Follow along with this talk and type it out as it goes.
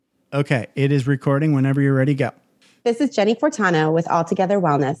Okay, it is recording whenever you're ready. Go. This is Jenny Fortano with Altogether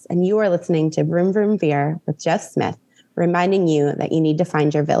Wellness, and you are listening to Vroom Vroom Veer with Jeff Smith, reminding you that you need to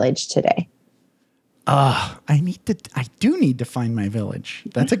find your village today. I do need to find my village.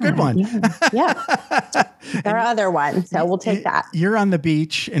 That's a good one. Yeah. There are other ones, so we'll take that. You're on the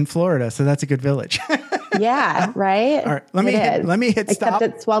beach in Florida, so that's a good village. Yeah, right? All right, let me hit stop. Except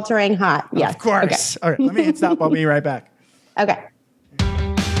it's sweltering hot. Yes. Of course. Okay. All right, let me hit stop. I'll be right back. Okay.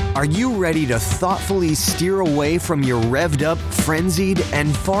 Are you ready to thoughtfully steer away from your revved up, frenzied,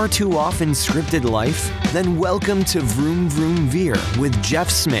 and far too often scripted life? Then welcome to Vroom Vroom Veer with Jeff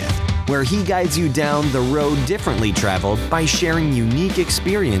Smith, where he guides you down the road differently traveled by sharing unique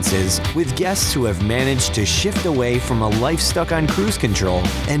experiences with guests who have managed to shift away from a life stuck on cruise control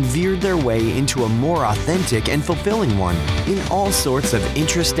and veered their way into a more authentic and fulfilling one in all sorts of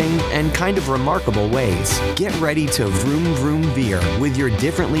interesting and kind of remarkable ways. Get ready to Vroom Vroom Veer with your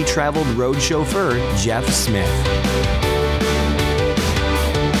differently traveled road chauffeur, Jeff Smith.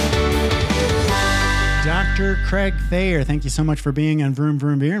 Dr. Craig Thayer, thank you so much for being on Vroom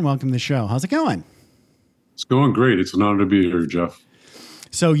Vroom Veer and welcome to the show. How's it going? It's going great. It's an honor to be here, Jeff.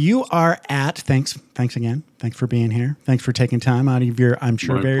 So you are thanks again. Thanks for being here. Thanks for taking time out of your, I'm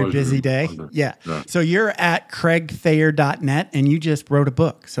sure, very pleasure. busy day. Yeah. So you're at craigthayer.net and you just wrote a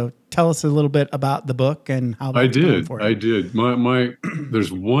book. So tell us a little bit about the book and how that's going for you. I did.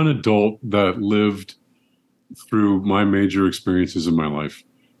 There's one adult that lived through my major experiences in my life.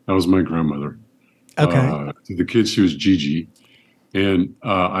 That was my grandmother. Okay. To the kids, she was Gigi. And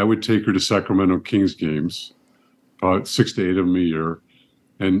I would take her to Sacramento Kings games, about 6 to 8 of them a year.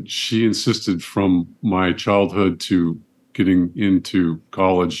 And she insisted from my childhood to getting into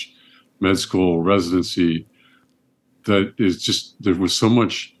college, med school, residency, that is just, there was so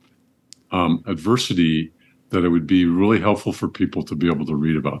much adversity that it would be really helpful for people to be able to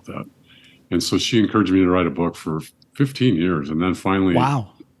read about that. And so she encouraged me to write a book for 15 years. And then finally,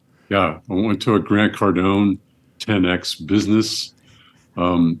 wow. Yeah, I went to a Grant Cardone 10X business.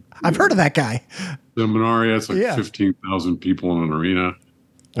 I've heard of that guy. Seminar, it's like 15,000 people in an arena.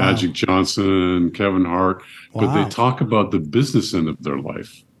 Wow. Magic Johnson, Kevin Hart. Wow. But they talk about the business end of their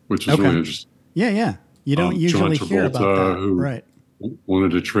life, which is really interesting. Yeah. You don't usually hear about that. Who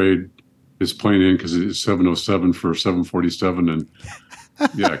wanted to trade his plane in because it's 707 for 747. And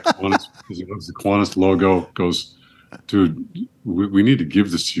Qantas, because it was the Qantas logo, goes, dude, we need to give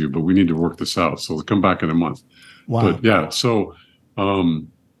this to you, but we need to work this out. So they'll come back in a month. Wow. But so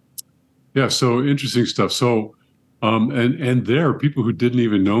interesting stuff. So, and there, people who didn't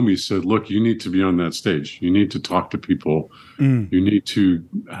even know me said, look, you need to be on that stage. You need to talk to people. You need to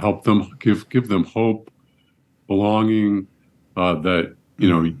help them, give them hope, belonging, that,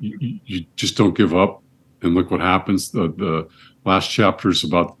 you just don't give up. And look what happens. The last chapter is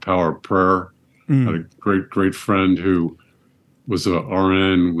about the power of prayer. I had a great friend who was a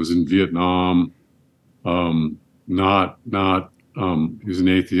RN, was in Vietnam. He was an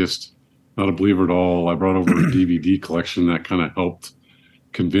atheist, not a believer at all. I brought over a DVD collection that kind of helped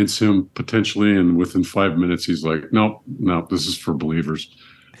convince him potentially. And within 5 minutes, he's like, no, this is for believers.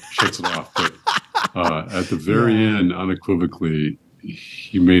 Shuts it off. But at the very end, unequivocally,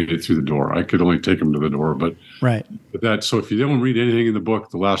 he made it through the door. I could only take him to the door, but so if you don't read anything in the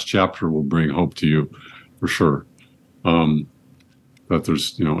book, the last chapter will bring hope to you for sure. That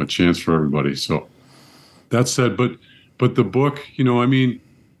there's, a chance for everybody. So that said, but the book,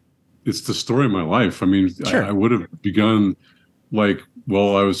 it's the story of my life. I mean, sure. I would have begun I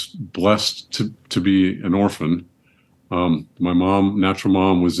was blessed to be an orphan. My mom, natural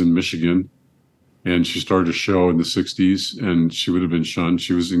mom, was in Michigan. And she started a show in the 60s, and she would have been shunned.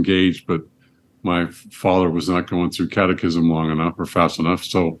 She was engaged, but my father was not going through catechism long enough or fast enough.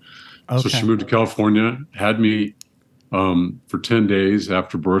 So she moved to California, had me for 10 days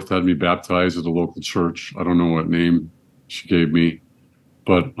after birth, had me baptized at a local church. I don't know what name she gave me,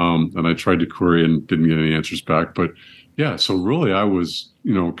 but and I tried to query and didn't get any answers back. But yeah, so really I was,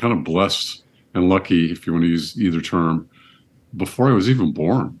 kind of blessed and lucky, if you want to use either term, before I was even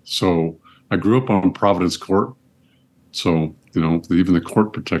born. So I grew up on Providence Court, so, even the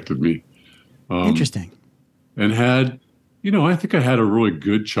court protected me. Interesting. And had, I think I had a really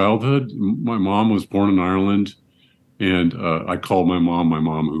good childhood. My mom was born in Ireland, and I call my mom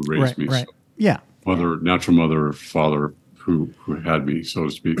who raised me. Right. So Yeah. Natural mother, father who had me, so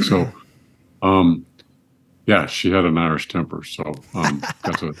to speak. So, she had an Irish temper, so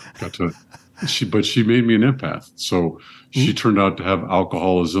but she made me an empath. So she turned out to have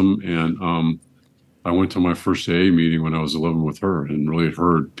alcoholism, and I went to my first AA meeting when I was 11 with her and really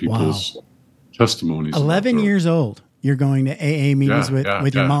heard people's testimonies. 11 years old. You're going to AA meetings with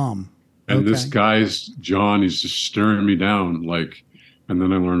your mom. And this guy's John, he's just staring me down like, and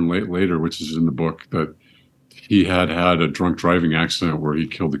then I learned later, which is in the book, that he had a drunk driving accident where he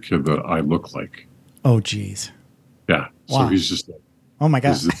killed a kid that I look like. Oh, geez. Yeah. Wow. So he's just like, oh my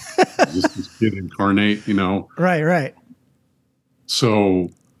God. Just this kid incarnate, Right. So,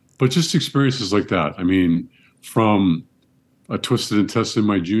 but just experiences like that. I mean, from a twisted intestine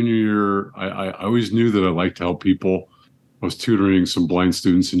my junior year, I always knew that I liked to help people. I was tutoring some blind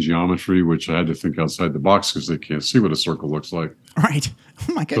students in geometry, which I had to think outside the box because they can't see what a circle looks like. Right.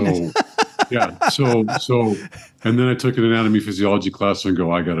 Oh my goodness. So, and then I took an anatomy physiology class and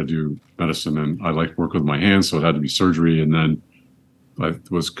I got to do medicine, and I like to work with my hands, so it had to be surgery. And then I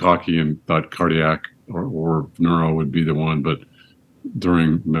was cocky and thought cardiac or neuro would be the one. But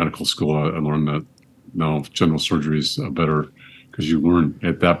during medical school, I learned that no, general surgery is better, because you learn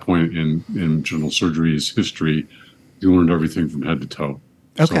at that point in general surgery's history, you learned everything from head to toe.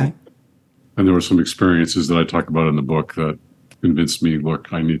 Okay. So, and there were some experiences that I talk about in the book that convinced me,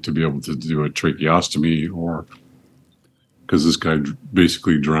 look, I need to be able to do a tracheostomy, or because this guy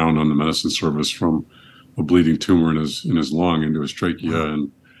basically drowned on the medicine service from a bleeding tumor in his lung into his trachea,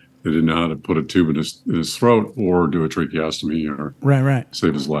 and they didn't know how to put a tube in his throat or do a tracheostomy or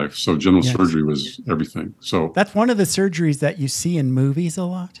save his life. So general surgery was everything. So that's one of the surgeries that you see in movies a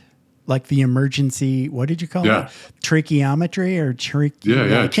lot. Like the emergency, what did you call it? Tracheometry or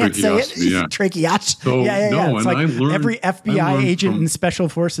I can't say it. Tracheostomy. So, no, it's like every FBI agent and special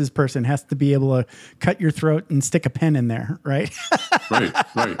forces person has to be able to cut your throat and stick a pen in there, right? right.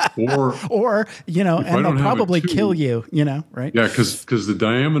 Or and they'll probably kill you, right? Yeah, because the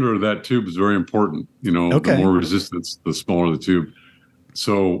diameter of that tube is very important. The more resistance, the smaller the tube.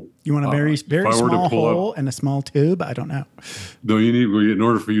 So you want a very small hole and a small tube? I don't know. No, in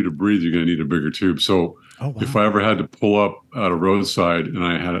order for you to breathe, you're going to need a bigger tube. So if I ever had to pull up at a roadside and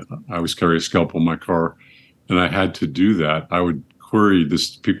I always carry a scalpel in my car, and I had to do that, I would query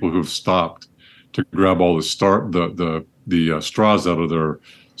people who have stopped to grab all the straws out of their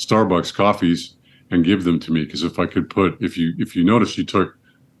Starbucks coffees and give them to me. Because if you notice, you took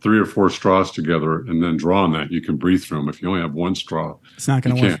 3 or 4 straws together and then draw on that, you can breathe through them. If you only have one straw, it's not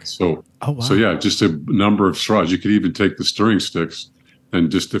going to work. So, just a number of straws. You could even take the stirring sticks, and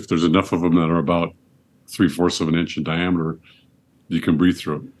just if there's enough of them that are about 3/4 of an inch in diameter, you can breathe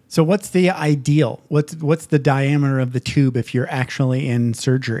through it. So what's the ideal? What's the diameter of the tube if you're actually in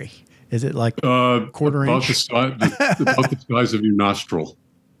surgery? Is it like quarter inch? About the size of your nostril.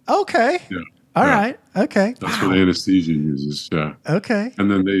 Okay. Yeah. All right. Okay. That's what anesthesia uses. Yeah. Okay.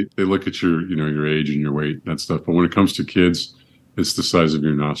 And then they look at your age and your weight, that stuff. But when it comes to kids, it's the size of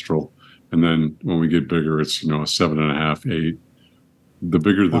your nostril. And then when we get bigger, it's, a 7.5, 8. The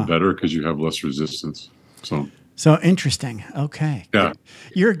bigger, the better, because you have less resistance. So interesting. Okay. Yeah.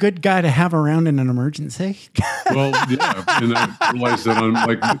 You're a good guy to have around in an emergency. Well, yeah. And I realized that on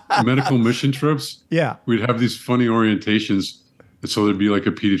medical mission trips, we'd have these funny orientations. And so there'd be like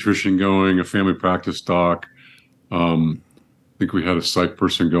a pediatrician going, a family practice doc. I think we had a psych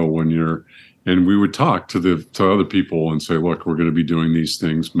person go one year, and we would talk to other people and say, look, we're going to be doing these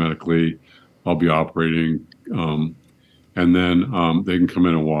things medically. I'll be operating. And then they can come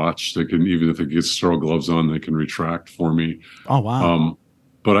in and watch. They can, even if they get sterile gloves on, they can retract for me. Oh, wow.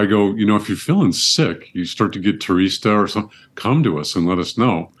 But I go, if you're feeling sick, you start to get Turista or something, come to us and let us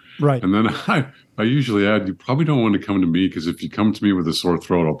know. Right. And then I usually add, you probably don't want to come to me, because if you come to me with a sore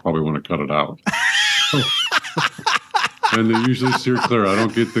throat, I'll probably want to cut it out. And they usually steer clear. I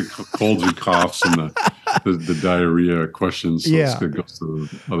don't get the colds and coughs and the diarrhea questions. So it goes to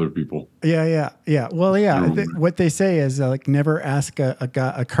other people. Yeah. Well, what they say is never ask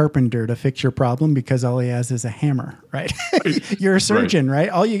a carpenter to fix your problem, because all he has is a hammer, right? You're a surgeon, right?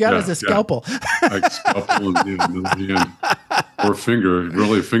 All you got is a scalpel. Like scalpel and or finger.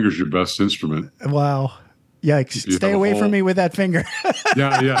 Really, a finger's your best instrument. Wow. Yikes. Stay away from me with that finger. Yeah,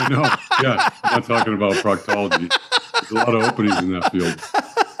 I know. Yeah. I'm not talking about proctology. There's a lot of openings in that field.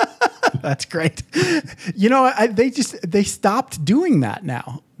 That's great. They stopped doing that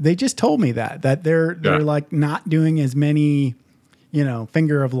now. They just told me that they're like not doing as many,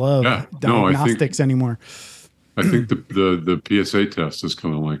 finger of love diagnostics anymore. I think the PSA test is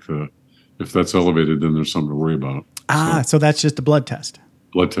kind of like if that's elevated, then there's something to worry about. So that's just a blood test.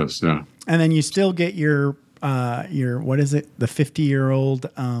 Blood test, yeah. And then you still get your what is it? The 50-year-old. The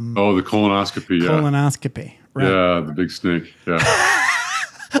colonoscopy. Colonoscopy. Right. Yeah, the big snake. Yeah.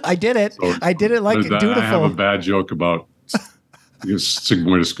 I did it. I did it like dutiful. I have a bad joke about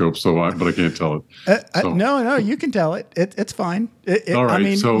sigmoidoscope, but I can't tell it. No, you can tell it. It's fine. All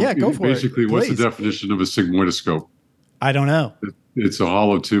right. go for it. Basically, what's the definition of a sigmoidoscope? I don't know. It's a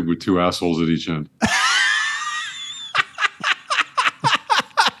hollow tube with two assholes at each end.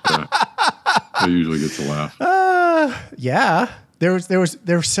 Yeah. That usually gets a laugh. Yeah. There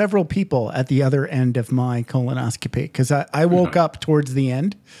were several people at the other end of my colonoscopy because I woke up towards the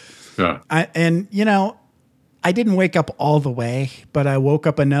end. Yeah. I didn't wake up all the way, but I woke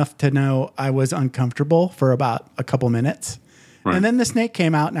up enough to know I was uncomfortable for about a couple minutes. Right. And then the snake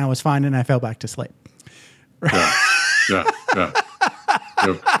came out and I was fine and I fell back to sleep. Yeah.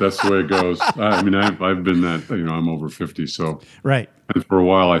 Yep, that's the way it goes. I mean, I've been that, I'm over 50. So, right. And for a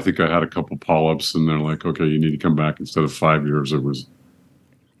while, I think I had a couple polyps and they're like, okay, you need to come back. Instead of 5 years, it was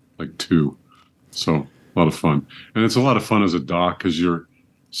like 2. So a lot of fun. And it's a lot of fun as a doc because you're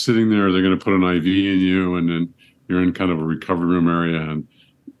sitting there, they're going to put an IV in you, and then you're in kind of a recovery room area, and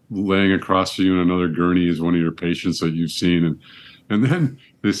laying across from you in another gurney is one of your patients that you've seen. And then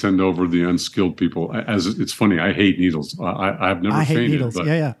they send over the unskilled people. As it's funny, I hate needles. I've never fainted. I hate needles. But,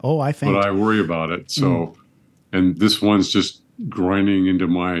 yeah. Oh, I faint. But I worry about it. So, and this one's just grinding into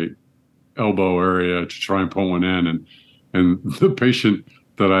my elbow area to try and put one in. And the patient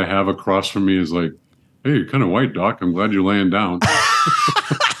that I have across from me is like, "Hey, you're kind of white, doc. I'm glad you're laying down."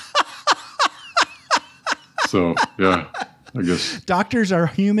 So, yeah, I guess. Doctors are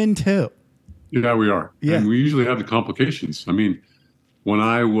human too. Yeah, we are. Yeah. And we usually have the complications. I mean, when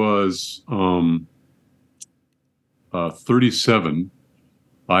I was 37,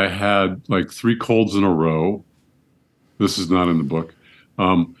 I had like 3 colds in a row. This is not in the book.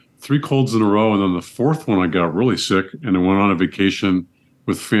 3 colds in a row. And then the 4th one, I got really sick and I went on a vacation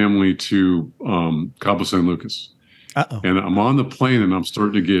with family to Cabo San Lucas. Uh-oh. And I'm on the plane and I'm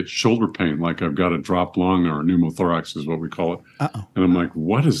starting to get shoulder pain, like I've got a dropped lung or a pneumothorax is what we call it. Uh-oh. And I'm like,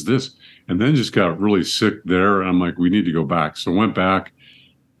 what is this? And then just got really sick there. And I'm like, we need to go back. So I went back,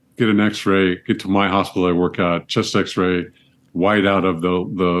 get an x-ray, get to my hospital I work at, chest x-ray, white out of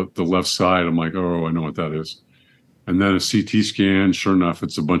the left side. I'm like, oh, I know what that is. And then a CT scan, sure enough,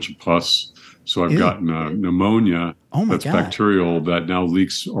 it's a bunch of pus. So I've gotten pneumonia that's bacterial that now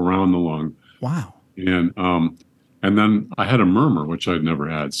leaks around the lung. Wow. And then I had a murmur, which I'd never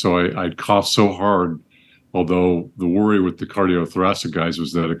had. So I'd cough so hard, although the worry with the cardiothoracic guys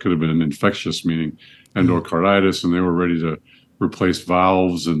was that it could have been an infectious, meaning endocarditis, and they were ready to replace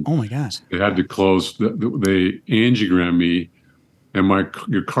valves. And oh my gosh, they had to close. They angiogram me, and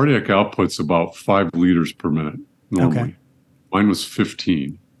your cardiac output's about 5 liters per minute normally. Okay. Mine was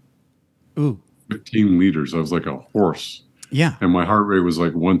 15. Ooh. 15 liters. I was like a horse. Yeah. And my heart rate was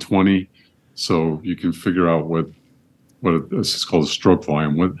like 120. So you can figure out what it's called a stroke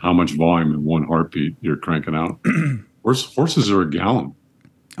volume, how much volume in one heartbeat you're cranking out. Horses are a gallon.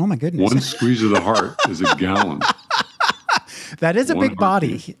 Oh my goodness. One squeeze of the heart is a gallon. That is a big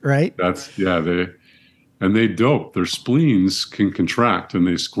body, right? They dope. Their spleens can contract and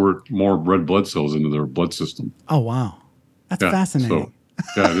they squirt more red blood cells into their blood system. Oh, wow. That's fascinating.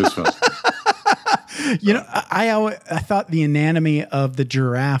 So, it is fascinating. I thought the anatomy of the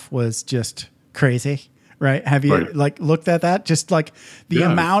giraffe was just crazy. Right. Have you looked at that? Just like the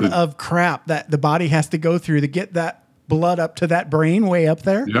amount of crap that the body has to go through to get that blood up to that brain way up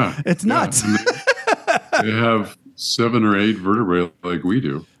there. Yeah. It's nuts. They have 7 or 8 vertebrae like we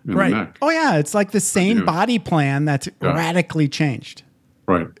do in the neck. Oh, yeah. It's like the same body plan that's radically changed.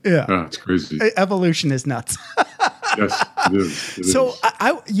 Right. Yeah. It's crazy. Evolution is nuts. Yes, it is. It so is.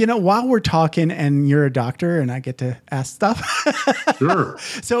 I while we're talking and you're a doctor and I get to ask stuff. Sure.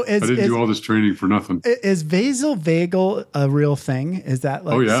 So I didn't do all this training for nothing. Is vasovagal a real thing? Is that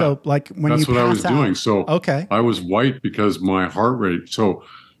like, so like when that's you what pass I was out, doing. So okay. I was white because my heart rate. So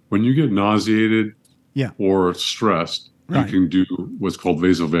when you get nauseated or stressed, you can do what's called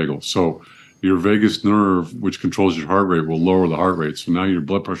vasovagal. So your vagus nerve, which controls your heart rate, will lower the heart rate. So now your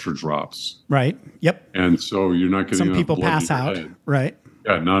blood pressure drops. Right. Yep. And so you're not getting some enough people blood pass to your out. head. Right.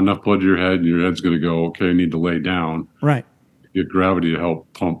 Yeah, not enough blood to your head, and your head's going to go, okay, I need to lay down. Right. Get gravity to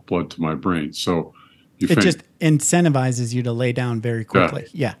help pump blood to my brain. So you it just incentivizes you to lay down very quickly.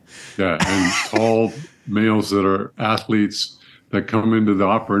 Yeah. And tall males that are athletes that come into the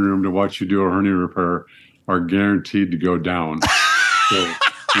operating room to watch you do a hernia repair are guaranteed to go down. So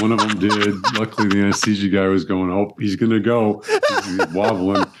one of them did. Luckily, the anesthesia guy was going, oh, he's going to go. He's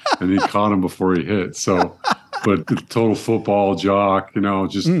wobbling, and he caught him before he hit. So, but the total football jock,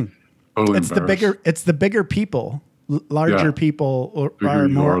 just totally embarrassed. It's the bigger people, larger people are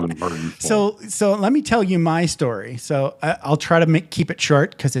more. So let me tell you my story. So I'll try to keep it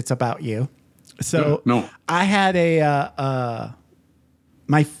short because it's about you. So I had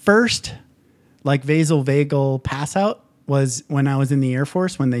my first like vasovagal pass out was when I was in the Air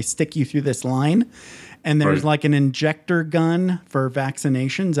Force, when they stick you through this line And there's like an injector gun for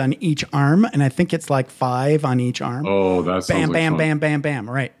vaccinations on each arm. And I think it's like 5 on each arm. Oh, that sounds bam, like bam, fun. bam, bam, bam.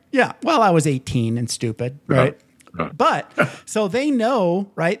 Right. Yeah. Well, I was 18 and stupid. Right. Yeah. But so they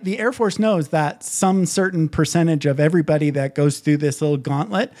know, right? The Air Force knows that some certain percentage of everybody that goes through this little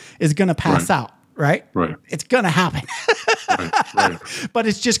gauntlet is going to pass out. Right. Right. It's going to happen. Right. But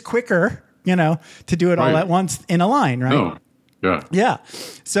it's just quicker, to do it all at once in a line. Right. No. Yeah. Yeah.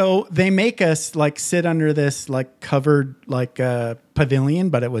 So they make us like sit under this like covered like pavilion,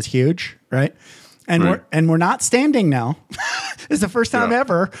 but it was huge, right? And we're not standing now. It's the first time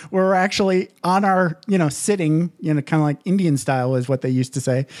ever where we're actually on our, sitting, kind of like Indian style is what they used to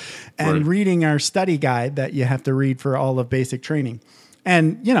say, and reading our study guide that you have to read for all of basic training.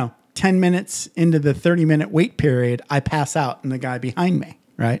 And, 10 minutes into the 30-minute wait period, I pass out and the guy behind me,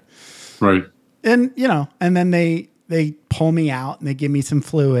 right? Right. And, and then they pull me out and they give me some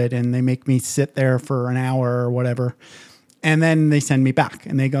fluid and they make me sit there for an hour or whatever. And then they send me back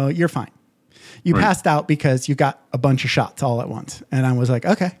and they go, you're fine. You passed out because you got a bunch of shots all at once. And I was like,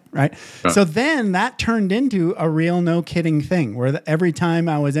 okay. Right. Yeah. So then that turned into a real no kidding thing where every time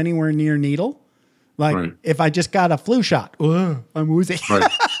I was anywhere near needle, like if I just got a flu shot, I'm woozy.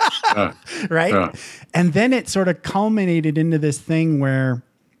 Right. Right. Yeah. And then it sort of culminated into this thing where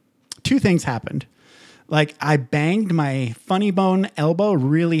 2 things happened. Like I banged my funny bone elbow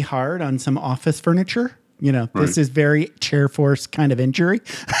really hard on some office furniture. This is very chair force kind of injury.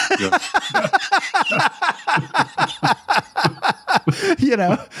 Yeah.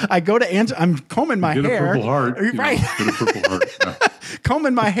 I go to answer. I'm combing my hair. Get a Purple Heart. Right. Get a Purple Heart. Yeah.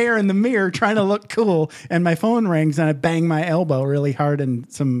 Combing my hair in the mirror, trying to look cool. And my phone rings and I bang my elbow really hard in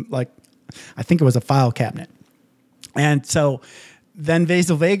some I think it was a file cabinet. And so then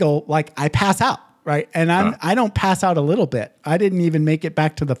vasovagal, I pass out. Right. And I don't pass out a little bit. I didn't even make it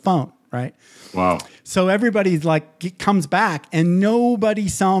back to the phone. Right. Wow. So everybody's comes back and nobody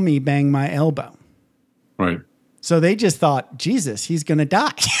saw me bang my elbow. Right. So they just thought, Jesus, he's going to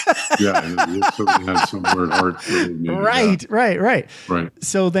die. Yeah. Somebody had some weird heart. Right. Right.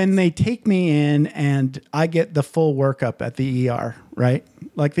 So then they take me in and I get the full workup at the ER. Right.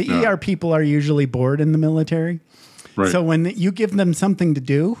 Like the ER people are usually bored in the military. Right. So when you give them something to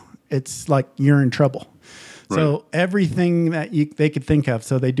do, it's like you're in trouble. Right. So everything that they could think of.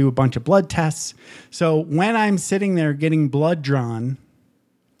 So they do a bunch of blood tests. So when I'm sitting there getting blood drawn,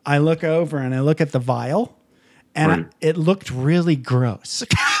 I look over and I look at the vial and it looked really gross.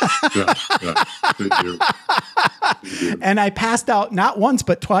 Yeah. They do. And I passed out not once,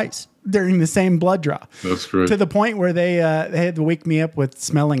 but twice during the same blood draw. That's great. To the point where they had to wake me up with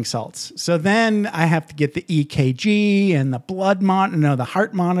smelling salts. So then I have to get the EKG and the blood monitor, the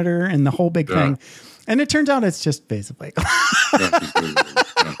heart monitor and the whole big thing. And it turns out it's just vasovagal.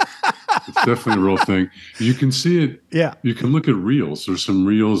 It's definitely a real thing. You can see it. Yeah. You can look at reels. There's some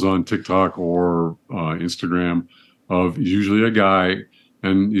reels on TikTok or Instagram of usually a guy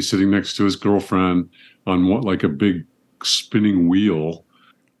and he's sitting next to his girlfriend on a big spinning wheel.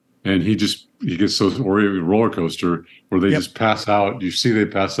 And he gets those roller coaster where they just pass out. You see they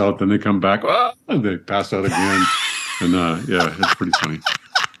pass out, then they come back, and they pass out again. And it's pretty funny.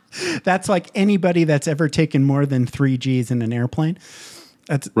 That's like anybody that's ever taken more than 3 Gs in an airplane.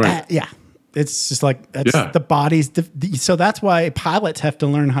 That's right. It's just like the body's. So that's why pilots have to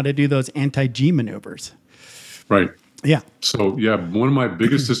learn how to do those anti-G maneuvers. Right. Yeah. So one of my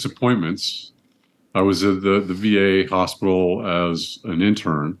biggest disappointments. I was at the VA hospital as an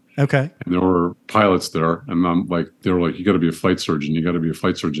intern. Okay. And there were pilots there, and they were like, "You got to be a flight surgeon. You got to be a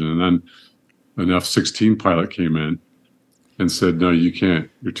flight surgeon." And then an F-16 pilot came in and said, "No, you can't.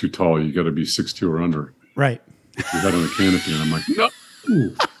 You're too tall. You got to be 6'2" or under." Right. You got on the canopy, and I'm like, "No."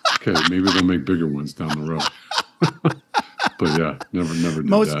 Ooh. Okay, maybe they'll make bigger ones down the road. But yeah, never did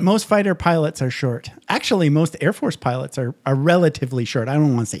that. Most fighter pilots are short. Actually, most Air Force pilots are relatively short. I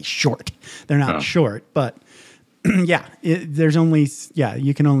don't want to say short. They're not short, but you can only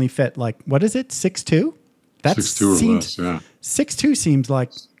fit what is it, 6'2"? That's 6'2" or less, yeah. 6'2" seems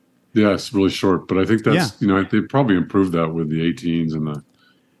like... Yeah, it's really short, but I think that's, they probably improved that with the 18s and the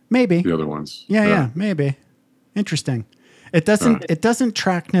other ones. Yeah, maybe. Interesting. It doesn't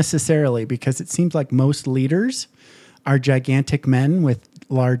track necessarily because it seems like most leaders are gigantic men with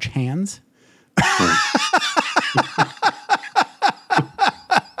large hands. Right.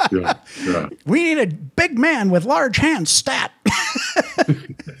 Yeah. We need a big man with large hands, stat.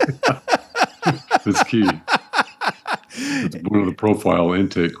 That's key. It's one of the profile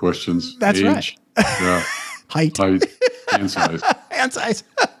intake questions. That's age, right. Yeah. Height. Hand size. Hand size.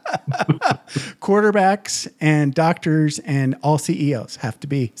 Quarterbacks and doctors and all CEOs have to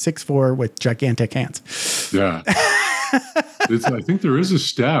be 6'4" with gigantic hands. Yeah. I think there is a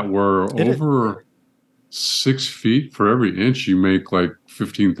stat where over 6 feet for every inch, you make like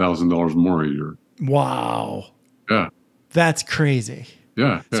 $15,000 more a year. Wow. Yeah. That's crazy.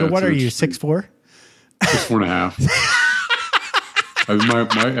 Yeah. So what are you, 6'4"? 6'4.5". My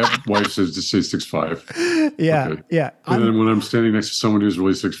wife says to say 6'5". Yeah. Okay. Yeah. And then when I'm standing next to someone who's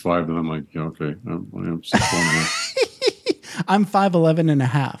really 6'5", then I'm like, yeah, okay, I am 6'4.5". I'm 5'11 and a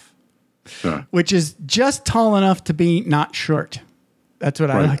half, which is just tall enough to be not short. That's what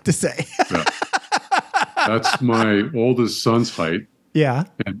I like to say. Yeah. That's my oldest son's height. Yeah.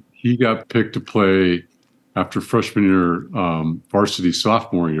 And he got picked to play after freshman year, varsity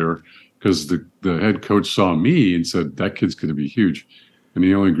sophomore year, because the head coach saw me and said, that kid's going to be huge. And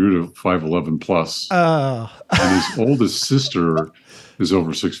he only grew to 5'11 plus. Oh. And his oldest sister is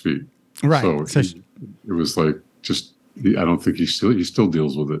over 6 feet. Right. So it was like, just, I don't think he still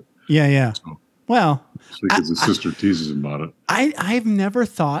deals with it. Yeah. Yeah. So, well, because his sister teases him about it. I've never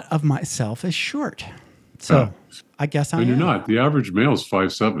thought of myself as short. So I guess I am. And you're not. The average male is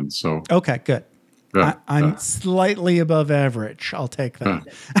 5'7". So. Okay, good. Yeah, I'm slightly above average. I'll take that.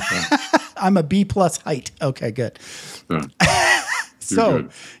 Yeah. I'm a B+ height. Okay, good. Yeah. So,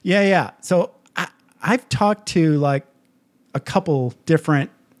 good. Yeah. So I've talked to like a couple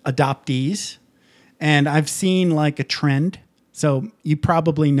different adoptees, and I've seen like a trend. So you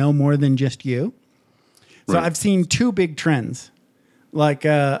probably know more than just you. So I've seen two big trends. Like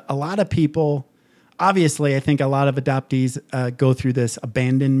a lot of people, obviously, I think a lot of adoptees go through this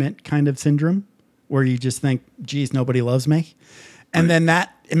abandonment kind of syndrome, where you just think, geez, nobody loves me. And then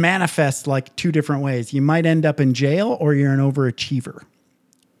that manifests like two different ways. You might end up in jail, or you're an overachiever.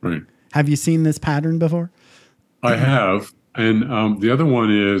 Right. Have you seen this pattern before? I have. And the other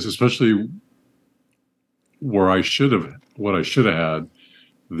one is, especially what I should have had,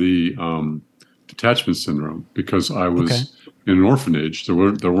 the detachment syndrome, because I was in an orphanage. There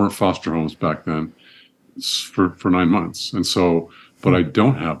weren't foster homes back then for 9 months. And so, but I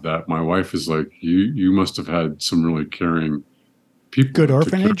don't have that. My wife is like, you must have had some really caring people. Good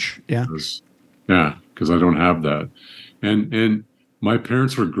orphanage. Yeah. Because I don't have that. And my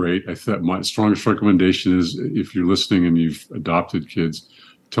parents were great. I thought my strongest recommendation is, if you're listening and you've adopted kids,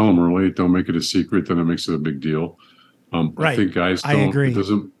 tell them early. Don't make it a secret. Then it makes it a big deal. I think guys don't. I agree.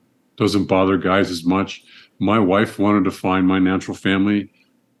 It doesn't bother guys as much. My wife wanted to find my natural family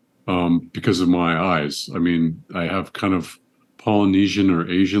because of my eyes. I mean, I have kind of Polynesian or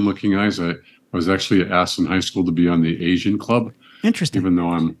Asian looking eyes. I was actually asked in high school to be on the Asian club. Interesting. Even though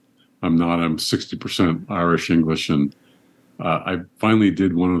I'm not. I'm 60% Irish, English, and I finally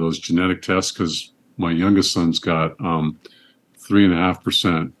did one of those genetic tests because my youngest son's got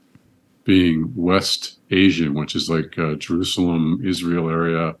 3.5% being West Asian, which is like Jerusalem, Israel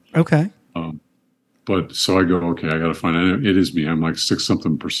area. Okay. But so I go, okay, I got to find out. It is me. I'm like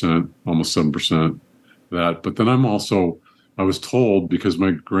 6-something%, almost 7% that. But then I was told, because my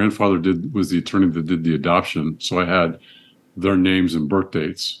grandfather was the attorney that did the adoption, so I had their names and birth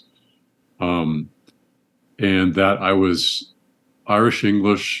dates. And that I was Irish,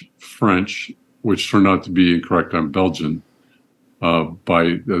 English, French, which turned out to be incorrect. I'm Belgian.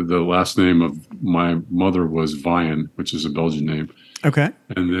 By the last name of my mother was Vian, which is a Belgian name. Okay.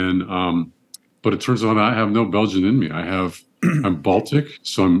 And then, but it turns out I have no Belgian in me. I'm Baltic,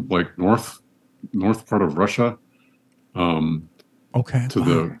 so I'm like north part of Russia. Okay.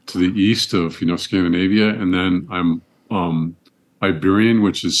 To the east of Scandinavia, and then I'm Iberian,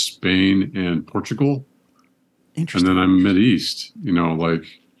 which is Spain and Portugal. Interesting. And then I'm Mideast, and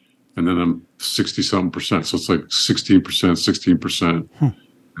then I'm 60-something%. So it's like 16%,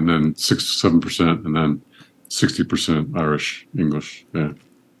 and then 6-7%, and then 60% Irish, English. Yeah.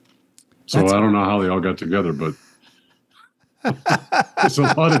 So I don't know how they all got together, but there's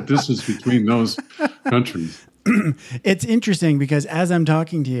a lot of distance between those countries. It's interesting because as I'm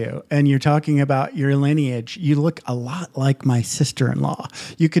talking to you and you're talking about your lineage, you look a lot like my sister-in-law.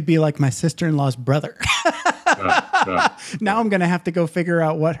 You could be like my sister-in-law's brother. Now I'm going to have to go figure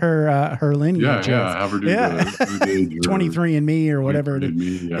out what her lineage is. Have her do the 23andMe or whatever it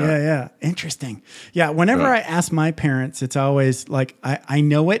is. Yeah. Interesting. Yeah. Whenever I ask my parents, it's always like, I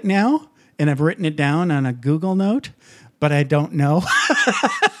know it now and I've written it down on a Google note, but I don't know.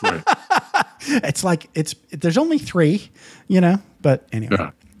 Right. It's like there's only 3, but anyway.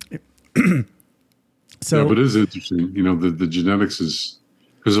 Yeah. So, but it is interesting. The genetics is,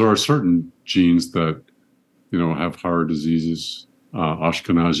 because there are certain genes that, have heart diseases.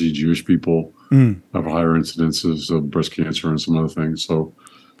 Ashkenazi Jewish people have higher incidences of breast cancer and some other things. So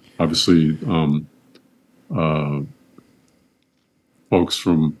obviously, folks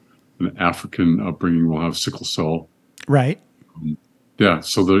from an African upbringing will have sickle cell. Right. Yeah.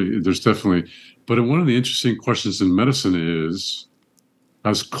 So there's definitely, but one of the interesting questions in medicine is,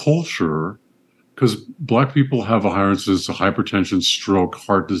 as culture, because Black people have a higher incidence of hypertension, stroke,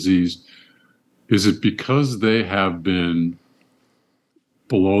 heart disease, is it because they have been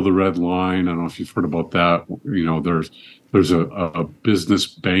below the red line? I don't know if you've heard about that. You know, there's a business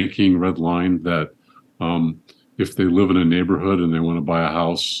banking red line that if they live in a neighborhood and they want to buy a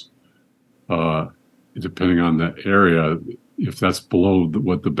house, depending on the area, if that's below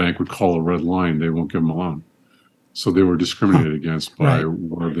what the bank would call a red line, they won't give them a loan. So they were discriminated against by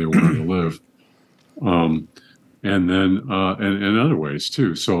where they wanted to live. And then and other ways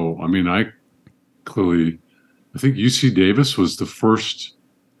too. So, I mean, I think UC Davis was the first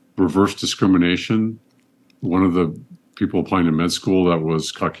reverse discrimination. One of the people applying to med school that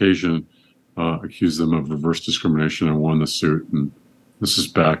was Caucasian accused them of reverse discrimination and won the suit. And this is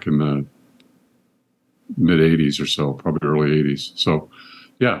back in the mid 80s or so, probably early 80s. So,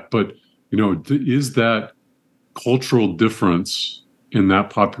 yeah, but, you know, is that cultural difference in that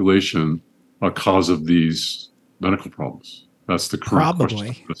population a cause of these medical problems? That's the current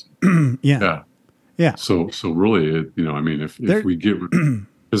question. Yeah. So really, you know, I mean, if we get,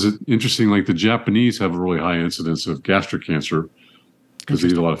 is it interesting? Like the Japanese have a really high incidence of gastric cancer because they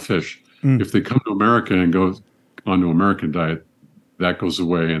eat a lot of fish. If they come to America and go onto American diet, that goes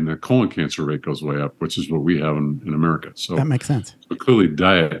away, and the colon cancer rate goes way up, which is what we have in America. So that makes sense. So clearly,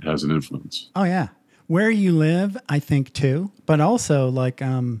 diet has an influence. Oh yeah, where you live, I think too, but also like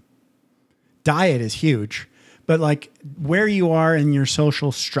diet is huge, but like where you are in your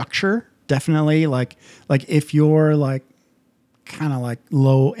social structure. Definitely, like if you're like kind of like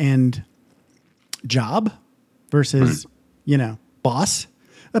low end job versus you know boss.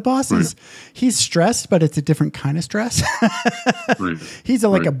 The boss is he's stressed, but it's a different kind of stress. He's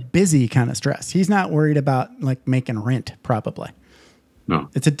like a busy kind of stress. He's not worried about like making rent. Probably, no.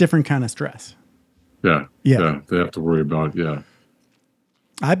 It's a different kind of stress. Yeah. They have to worry about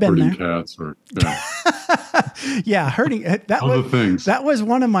I've been herding there. Cats or herding. That was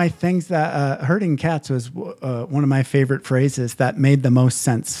one of my things. That herding cats was one of my favorite phrases that made the most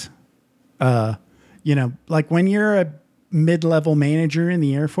sense. You know, like when you're a mid-level manager in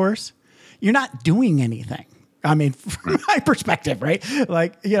the Air Force, you're not doing anything. I mean, from my perspective, right?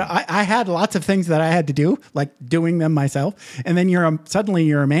 Like, you know, I had lots of things that I had to do, like doing them myself. And then suddenly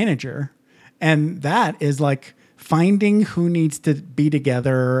you're a manager, and that is like finding who needs to be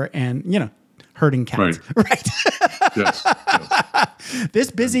together and, you know, herding cats, right? Yes.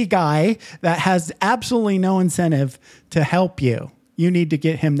 This busy guy that has absolutely no incentive to help you, you need to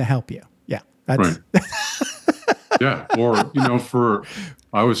get him to help you. Yeah. That's yeah. Or, you know,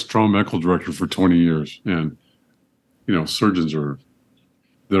 I was trauma medical director for 20 years, and, you know, surgeons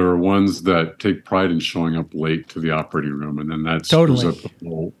there are ones that take pride in showing up late to the operating room, and then that screws up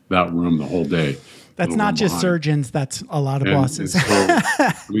that room the whole day. That's not just surgeons. That's a lot of bosses. So,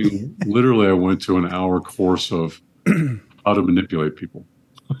 I mean, literally, I went to an hour course of how to manipulate people.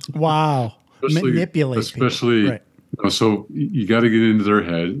 Wow. Manipulate people. Right. You know, so you got to get into their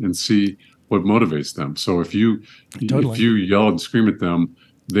head and see what motivates them. So if you yell and scream at them,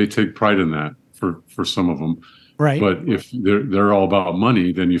 they take pride in that for some of them. Right. But if they're all about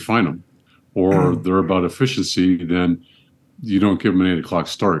money, then you fine them. Or they're about efficiency, then you don't give them an 8 o'clock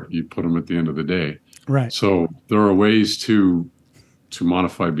start. You put them at the end of the day. Right. So there are ways to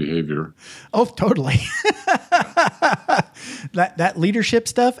modify behavior. Oh, totally. that leadership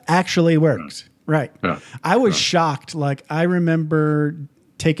stuff actually works. Right. Yeah. I was shocked. Like, I remember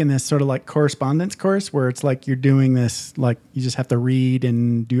taking this sort of like correspondence course where it's like you're doing this, like you just have to read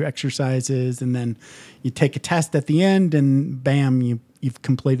and do exercises, and then you take a test at the end, and bam, you've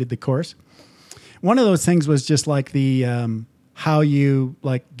completed the course. One of those things was just like the how you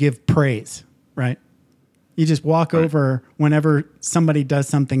like give praise, right? You just walk over whenever somebody does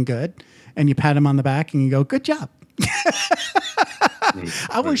something good, and you pat them on the back and you go, "Good job."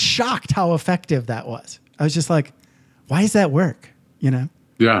 I was shocked how effective that was. I was just like, "Why does that work?" You know?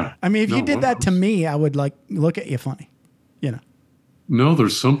 Yeah. I mean, if you did that to me, I would like look at you funny. You know? No,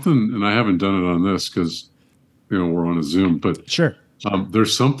 there's something, and I haven't done it on this because you know we're on a Zoom, but sure.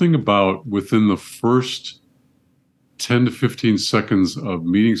 There's something about within the first 10 to 15 seconds of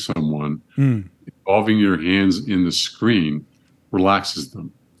meeting someone, involving your hands in the screen relaxes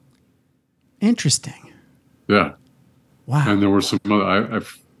them. Interesting. Yeah. Wow. And there were some other,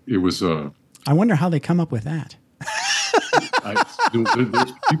 it was I wonder how they come up with that.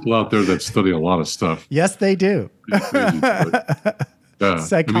 There's people out there that study a lot of stuff. Yes, they do. Crazy,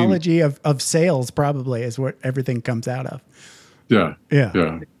 Psychology of sales probably is what everything comes out of. Yeah.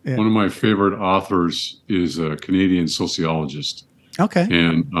 Yeah. One of my favorite authors is a Canadian sociologist. Okay.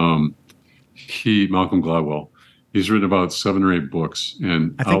 And Malcolm Gladwell, he's written about 7 or 8 books,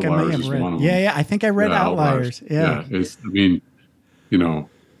 and I think Outliers I may have is read. one of them. Yeah. I think I read Outliers. Yeah.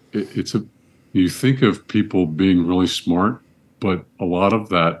 You think of people being really smart, but a lot of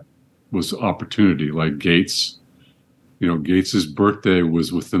that was opportunity. Like Gates, Gates's birthday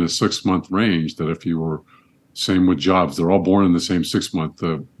was within a 6-month range. That if you were, same with Jobs, they're all born in the same 6-month.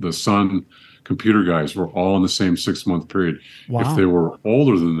 The Sun computer guys were all in the same 6-month period. Wow. If they were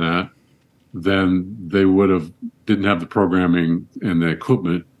older than that, then they didn't have the programming and the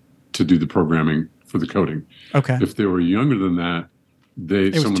equipment to do the programming for the coding. Okay. If they were younger than that,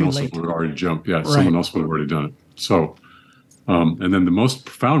 someone else would have already jumped. Yeah, right. Someone else would have already done it. So, and then the most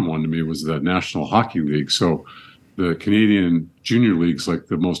profound one to me was the National Hockey League. So the Canadian Junior League's like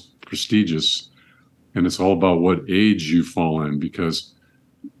the most prestigious, and it's all about what age you fall in, because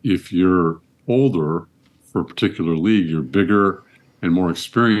if you're older for a particular league, you're bigger and more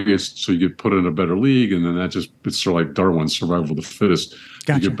experienced, so you get put in a better league, and then it's sort of like Darwin's survival of the fittest.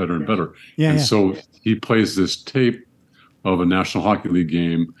 Gotcha. You get better and better. So he plays this tape of a National Hockey League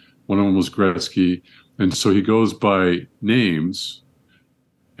game. One of them was Gretzky, and so he goes by names,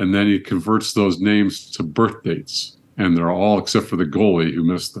 and then he converts those names to birth dates, and they're all except for the goalie, who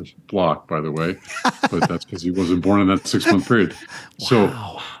missed the block, by the way, but that's because he wasn't born in that 6-month period. Wow.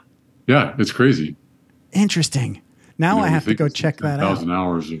 So, yeah, it's crazy. Interesting. Now I have to go check that out. 1,000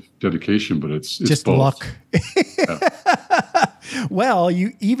 hours of dedication, but it's just both. Luck. Well,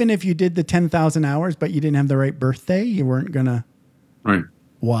 even if you did the 10,000 hours, but you didn't have the right birthday, you weren't gonna. Right.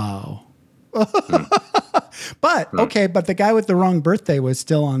 Wow. But the guy with the wrong birthday was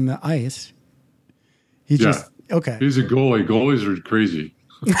still on the ice. He's a goalie. Goalies are crazy.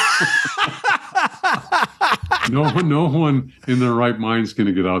 No one in their right mind is going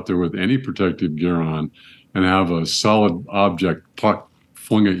to get out there with any protective gear on and have a solid object puck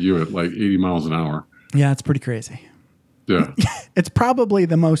flung at you at like 80 miles an hour. Yeah, it's pretty crazy. Yeah. It's probably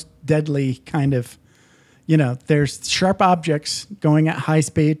the most deadly kind of, there's sharp objects going at high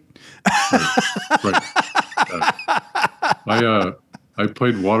speed. Right. I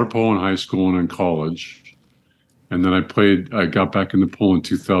played water polo in high school and in college. And then I got back into polo in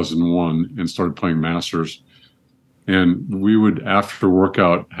 2001 and started playing Masters. And we would, after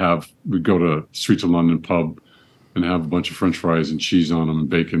workout, we'd go to Streets of London pub and have a bunch of French fries and cheese on them and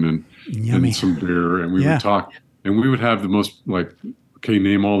bacon and some beer. And we would talk, and we would have the most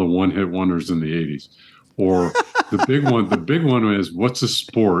name all the one-hit wonders in the 80s. Or the big one is, what's a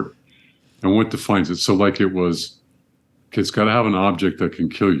sport and what defines it? So it's got to have an object that can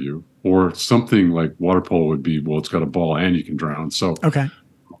kill you, or something like water polo would be, well, it's got a ball and you can drown. So,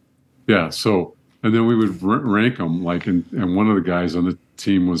 yeah. So, and then we would rank them, and one of the guys on the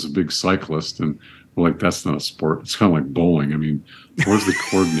team was a big cyclist, and we're like, that's not a sport. It's kind of like bowling. I mean, where's the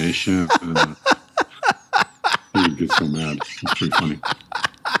coordination? And, he would get so mad. It's pretty funny.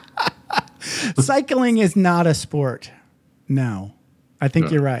 Cycling is not a sport. No, I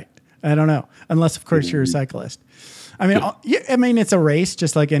think you're right. I don't know. Unless, of course, you're a cyclist. I mean, it's a race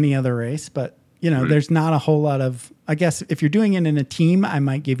just like any other race, but there's not a whole lot of, I guess if you're doing it in a team, I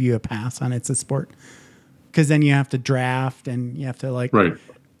might give you a pass on it's a sport, because then you have to draft and you have to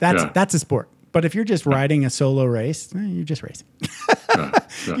that's a sport. But if you're just riding a solo race, you're just racing.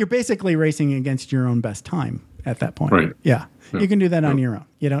 You're basically racing against your own best time at that point. Right. Yeah. You can do that on your own.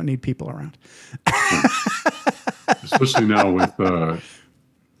 You don't need people around. Especially now with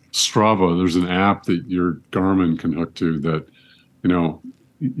Strava, there's an app that your Garmin can hook to that,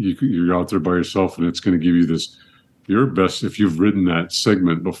 you're out there by yourself, and it's going to give you your best. If you've ridden that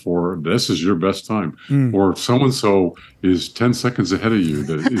segment before, this is your best time. Or so-and-so is 10 seconds ahead of you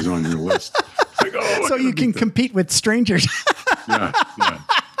that is on your list. So you can compete with strangers. Yeah.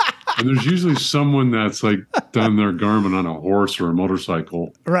 And there's usually someone that's done their Garmin on a horse or a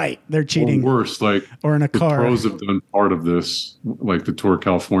motorcycle. Right. They're cheating. Or worse, or in a car. The pros have done part of this, like the Tour of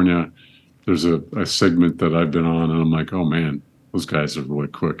California. There's a segment that I've been on, and I'm like, oh man, those guys are really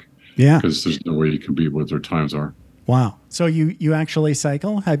quick. Yeah. Because there's no way you can beat what their times are. Wow. So you actually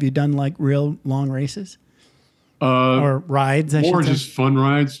cycle? Have you done real long races? Or rides, I should say? Or just fun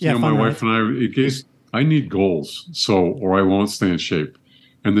rides. Yeah, my wife and I need goals, or I won't stay in shape.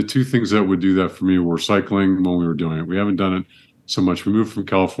 And the two things that would do that for me were cycling when we were doing it. We haven't done it so much. We moved from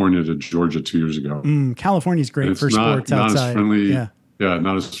California to Georgia 2 years ago. California's great for sports outside. Not as friendly. Yeah,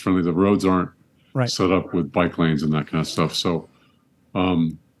 not as friendly. The roads aren't set up with bike lanes and that kind of stuff. So,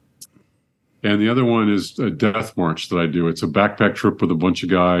 And the other one is a death march that I do. It's a backpack trip with a bunch of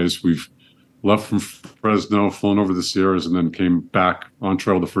guys. We've left from Fresno, flown over the Sierras, and then came back on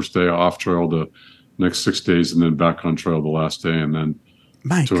trail the first day, off trail the next 6 days, and then back on trail the last day, and then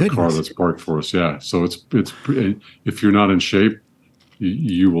to a car that's parked for us. Yeah. So it's if you're not in shape,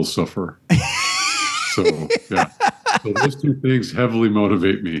 you will suffer. So yeah. So those two things heavily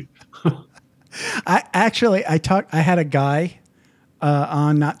motivate me. I had a guy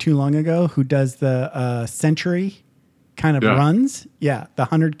on not too long ago who does the century kind of runs. Yeah. The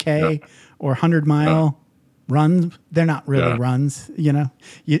 100K or 100-mile runs. They're not really runs,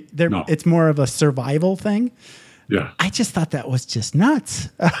 it's more of a survival thing. Yeah. I just thought that was just nuts.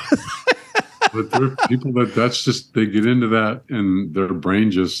 But there are people that's just, they get into that and their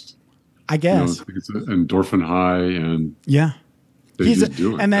brain just, I guess, it's an endorphin high, and they just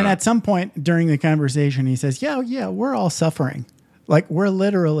do it. And then at some point during the conversation, he says, yeah, we're all suffering. Like, we're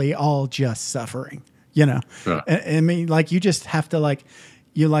literally all just suffering, I mean, like, you just have to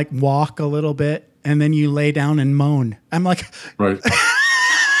you walk a little bit and then you lay down and moan. I'm like, right.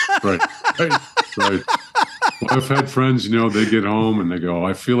 Well, I've had friends, they get home and they go,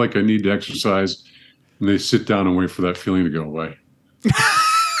 I feel like I need to exercise. And they sit down and wait for that feeling to go away.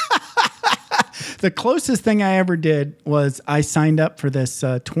 The closest thing I ever did was I signed up for this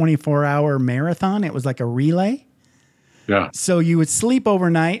 24-hour marathon. It was like a relay. Yeah. So you would sleep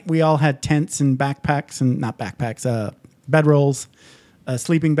overnight. We all had tents and backpacks, and not backpacks, bedrolls,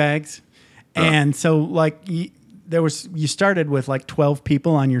 sleeping bags. Yeah. And so you started with 12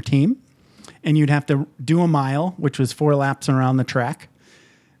 people on your team, and you'd have to do a mile, which was 4 laps around the track.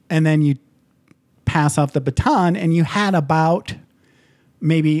 And then you pass off the baton, and you had about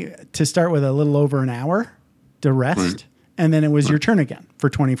maybe to start with a little over an hour to rest. Right. And then it was your turn again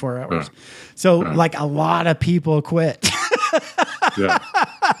for 24 hours. Yeah. So a lot of people quit. Yeah.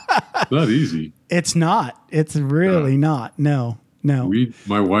 Not easy. It's not. It's really not. No.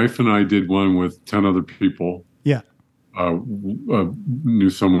 My wife and I did one with 10 other people. Yeah. Knew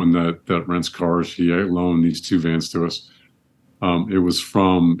someone that rents cars. He loaned these 2 vans to us. It was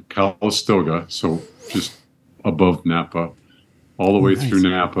from Calistoga, so just above Napa, all the way through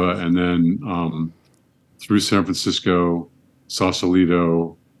Napa, and then through San Francisco,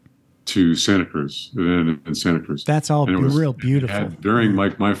 Sausalito, to Santa Cruz, and Santa Cruz. That's all real beautiful. During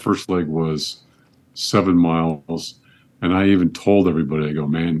my first leg was 7 miles, and I even told everybody, I go,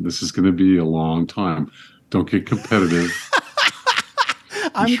 man, this is going to be a long time. Don't get competitive.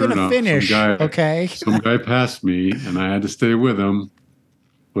 I'm going to finish. Okay. Some guy passed me, and I had to stay with him.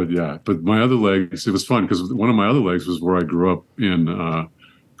 But my other legs, it was fun because one of my other legs was where I grew up in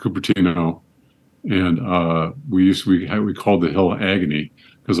Cupertino, and we called the hill Agony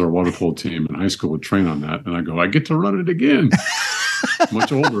because our water polo team in high school would train on that. And I go, I get to run it again.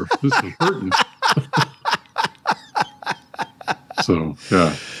 Much older. This is hurting. So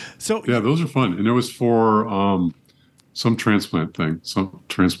those are fun, and it was for some transplant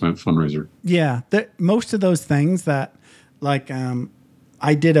fundraiser. Yeah, most of those things that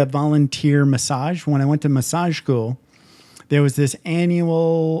I did a volunteer massage when I went to massage school. There was this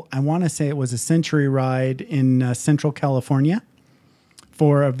annual, I want to say it was a century ride in Central California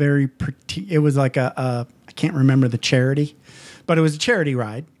for a it was like I can't remember the charity, but it was a charity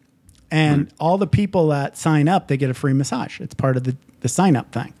ride. And all the people that sign up, they get a free massage. It's part of the sign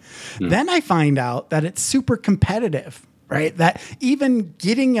up thing. Yeah. Then I find out that it's super competitive, right? That even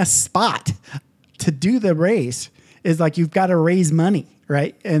getting a spot to do the race is you've got to raise money,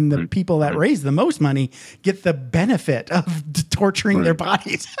 right? And the people that raise the most money get the benefit of torturing their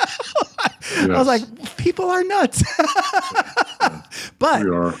bodies. Yes. I was like, people are nuts. But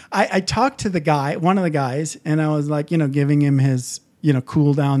I talked to one of the guys, and I was giving him his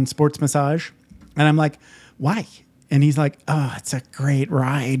cool down sports massage. And I'm like, why? And he's like, oh, it's a great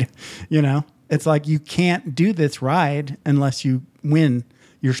ride. It's you can't do this ride unless you win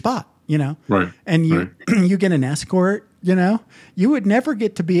your spot, Right. And you get an escort, you would never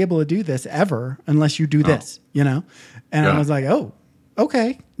get to be able to do this ever unless you do this, And I was like, oh,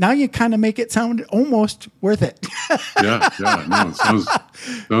 okay. Now you kind of make it sound almost worth it. Yeah. No, it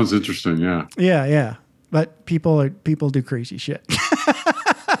sounds interesting. Yeah. Yeah. But people do crazy shit.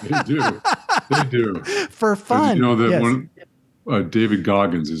 They do. For fun. David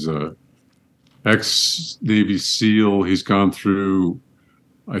Goggins is a ex-Navy SEAL. He's gone through,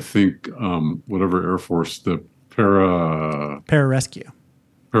 I think, whatever Air Force, the pararescue.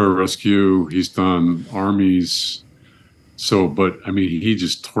 He's done armies. So, but I mean, he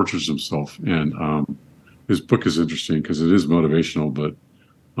just tortures himself, and his book is interesting because it is motivational, but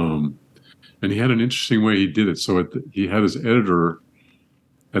and he had an interesting way he did it. So he had his editor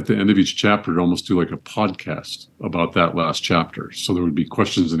at the end of each chapter, to almost do like a podcast about that last chapter. So there would be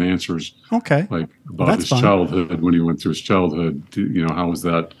questions and answers. Okay. Like about his childhood, when he went through his childhood, how was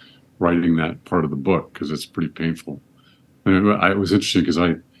that writing that part of the book? Because it's pretty painful. And it was interesting because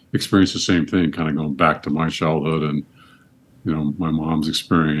I experienced the same thing, kind of going back to my childhood and, my mom's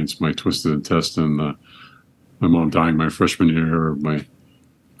experience, my twisted intestine, my mom dying my freshman year, my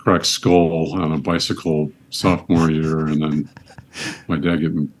cracked skull on a bicycle sophomore year, and then my dad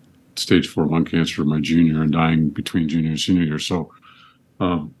getting stage 4 lung cancer my junior and dying between junior and senior year. So,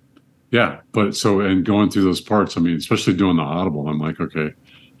 and going through those parts, I mean, especially doing the audible, I'm like, okay.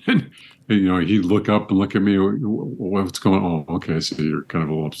 And he'd look up and look at me, what's going on? Oh, okay. So you're kind of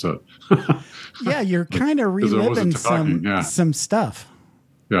a little upset. Yeah. You're kind of reliving some stuff.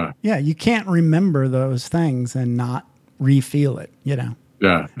 Yeah. Yeah. You can't remember those things and not re-feel it,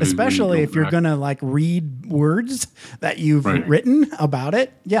 Yeah. Especially if you're going to like read words that you've written about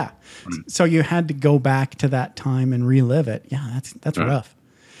it. Yeah. Right. So you had to go back to that time and relive it. Yeah. That's rough.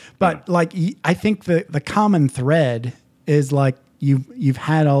 But I think the common thread is like you've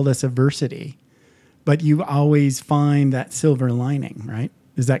had all this adversity, but you always find that silver lining, right?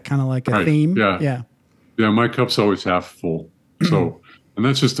 Is that kind of like a theme? Yeah. Yeah. Yeah. My cup's always half full. So, and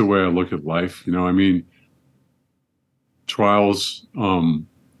that's just the way I look at life. I mean, trials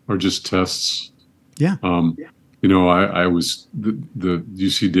are just tests. Yeah. I was the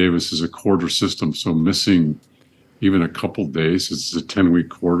UC Davis is a quarter system, so missing even a couple days, it's a 10-week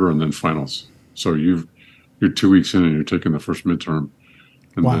quarter and then finals. So you're 2 weeks in and you're taking the first midterm,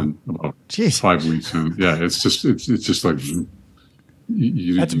 and then about 5 weeks in. Yeah, it's just like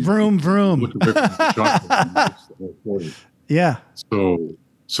that's vroom vroom. Yeah. So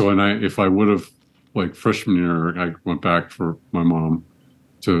if I would have, like freshman year, I went back for my mom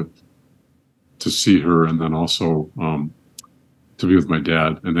to see her, and then also to be with my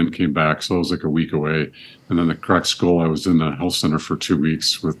dad, and then came back. So I was like a week away. And then the cracked skull, I was in the health center for 2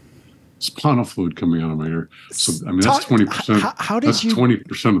 weeks with spinal fluid coming out of my ear. So I mean, that's 20%. How did that's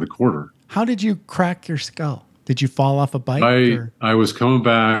 20% of the quarter. How did you crack your skull? Did you fall off a bike? I was coming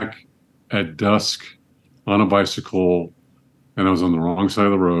back at dusk on a bicycle, and I was on the wrong side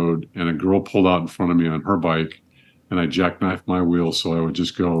of the road, and a girl pulled out in front of me on her bike, and I jackknifed my wheel so I would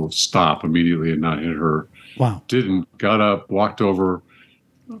just go stop immediately and not hit her. Wow. Didn't. Got up, walked over,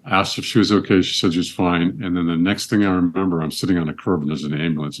 asked if she was okay. She said she was fine. And then the next thing I remember, I'm sitting on a curb and there's an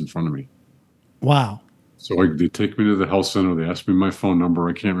ambulance in front of me. Wow. So they take me to the health center. They ask me my phone number.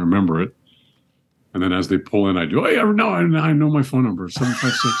 I can't remember it. And then as they pull in, I do, I know my phone number,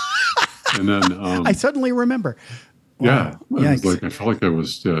 756. And then I suddenly remember. Wow. Yeah. I felt like I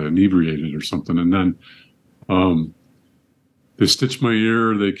was inebriated or something. And then they stitched my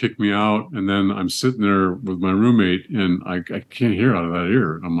ear, they kicked me out, and then I'm sitting there with my roommate, and I can't hear out of that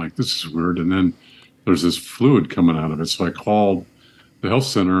ear. I'm like, this is weird. And then there's this fluid coming out of it. So I called the health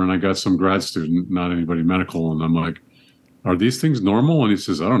center, and I got some grad student, not anybody medical, and I'm like, are these things normal? And he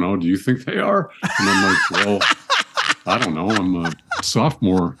says, I don't know. Do you think they are? And I'm like, well, I don't know. I'm a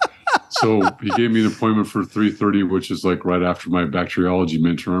sophomore. So he gave me an appointment for 3:30, which is like right after my bacteriology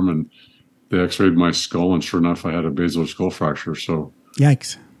midterm, and they x-rayed my skull, and sure enough, I had a basilar skull fracture. So,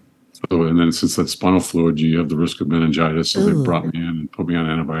 yikes. So, and then since that spinal fluid, you have the risk of meningitis. So they brought me in and put me on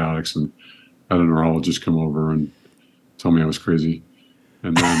antibiotics, and had a neurologist come over and tell me I was crazy.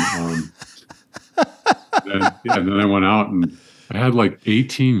 And then, and then I went out, and I had like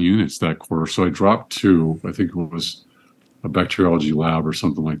 18 units that quarter. So I dropped 2. I think it was a bacteriology lab or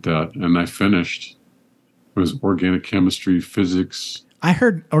something like that. And I finished. It was organic chemistry, physics. I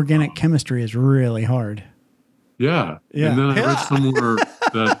heard organic chemistry is really hard. Yeah. And then I read somewhere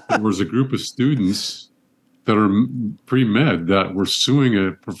that there was a group of students that are pre-med that were suing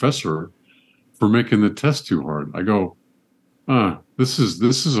a professor for making the test too hard. I go, this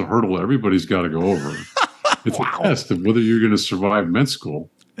is a hurdle everybody's got to go over. It's a test of whether you're going to survive med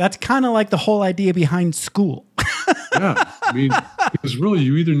school. That's kind of like the whole idea behind school. Yeah. I mean, because really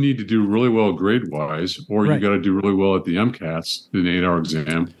you either need to do really well grade-wise, or you got to do really well at the MCATs, an 8-hour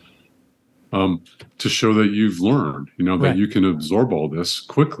exam, to show that you've learned, that you can absorb all this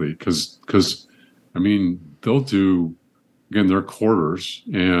quickly. Because, I mean, they'll do, again, their quarters,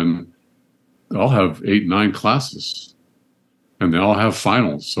 and they'll have 8, 9 classes, and they all have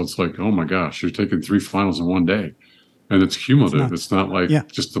finals. So it's like, oh my gosh, you're taking 3 finals in one day. And it's cumulative. It's not like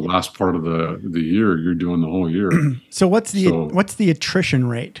just the last part of the year. You're doing the whole year. So what's the attrition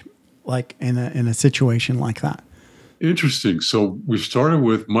rate like in a situation like that? Interesting. So we started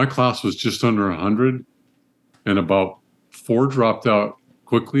with, my class was just under 100, and about 4 dropped out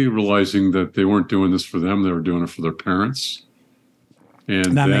quickly, realizing that they weren't doing this for them. They were doing it for their parents.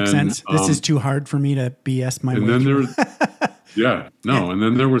 And that then, makes sense. This is too hard for me to BS my way through. And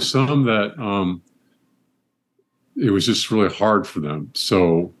then there were some that it was just really hard for them.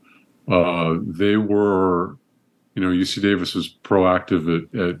 So they were, UC Davis was proactive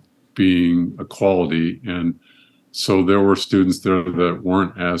at being a quality, and so there were students there that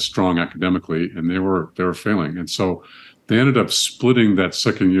weren't as strong academically, and they were failing, and so they ended up splitting that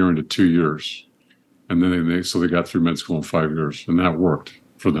second year into 2 years, and then they got through med school in 5 years, and that worked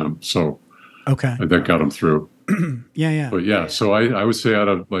for them. So that got them through. Yeah. But so I would say out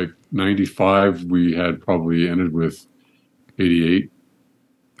of like 95, we had probably ended with 88.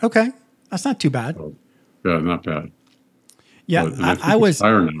 Okay, that's not too bad. So, yeah, not bad. Yeah, I was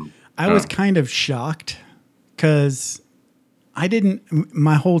higher now. I was kind of shocked because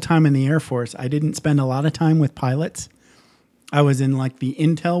my whole time in the Air Force, I didn't spend a lot of time with pilots. I was in like the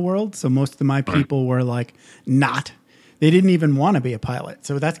intel world. So most of my people were like they didn't even want to be a pilot.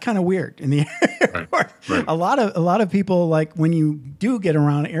 So that's kind of weird in the Air Force. Right. A lot of people, like when you do get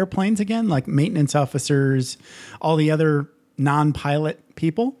around airplanes again, like maintenance officers, all the other non-pilot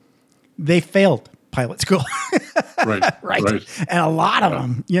people, they failed pilot school. Right. And a lot of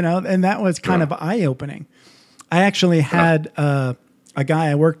them, and that was kind of eye-opening. I actually had a guy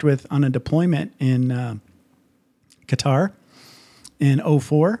I worked with on a deployment in Qatar in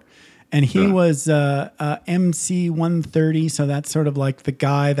 2004, and he was MC-130, so that's sort of like the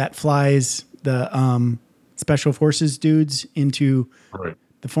guy that flies the special forces dudes into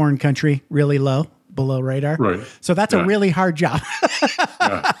the foreign country really low, below radar. Right. So that's a really hard job.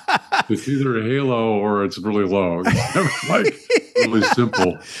 It's either a halo or it's really low. It's never like really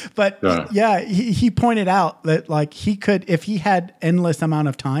simple. But he pointed out that like he could, if he had endless amount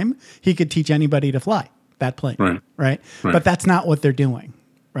of time, he could teach anybody to fly that plane. Right. But that's not what they're doing.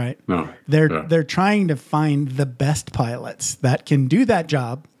 Right. No. They're trying to find the best pilots that can do that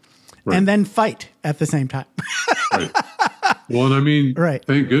job and then fight at the same time. Well, and I mean,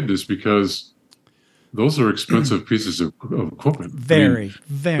 thank goodness, because those are expensive pieces of equipment. Very.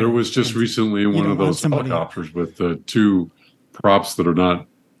 There was just recently one of those helicopters with the two props that are not,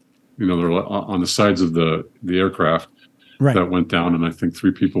 they're on the sides of the aircraft that went down, and I think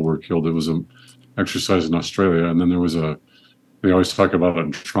 3 people were killed. It was an exercise in Australia, and then there was they always talk about it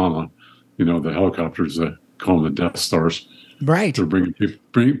in trauma, the helicopters that call them the Death Stars. Right. They're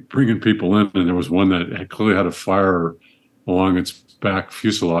bringing people in, and there was one that clearly had a fire along its back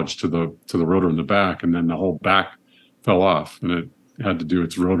fuselage to the rotor in the back, and then the whole back fell off, and it had to do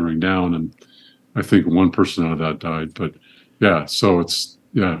its rotoring down, and I think one person out of that died. But so it's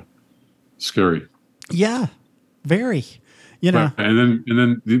scary. Yeah, very. And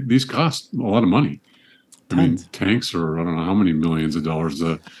then these cost a lot of money. Tons. I mean, tanks are, I don't know how many millions of dollars.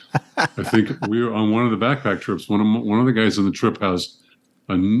 I think we were on one of the backpack trips. One of the guys on the trip has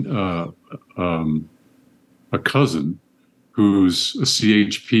a cousin who's a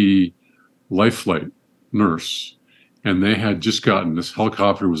CHP life flight nurse, and they had just gotten this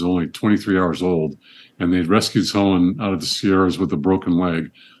helicopter, was only 23 hours old, and they'd rescued someone out of the Sierras with a broken leg.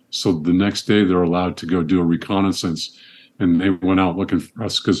 So the next day they're allowed to go do a reconnaissance, and they went out looking for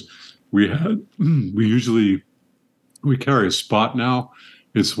us because we carry a spot now.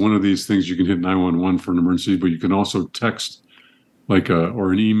 It's one of these things you can hit 911 for an emergency, but you can also text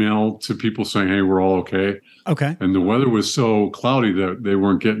or an email to people saying, hey, we're all okay. Okay. And the weather was so cloudy that they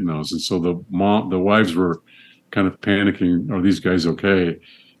weren't getting those. And so the wives were kind of panicking, are these guys okay?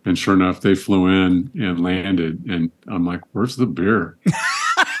 And sure enough, they flew in and landed. And I'm like, where's the beer?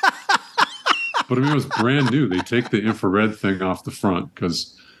 But I mean, it was brand new. They take the infrared thing off the front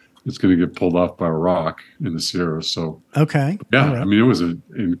because it's going to get pulled off by a rock in the Sierra. So, okay. Yeah. Right. I mean, it was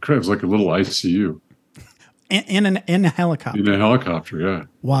incredible. It was like a little ICU. In a helicopter. In a helicopter, yeah.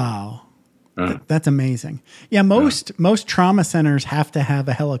 Wow. That's amazing. Yeah, most trauma centers have to have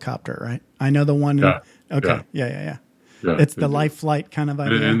a helicopter, right? I know the one. Yeah. Okay. Yeah. It's the life flight kind of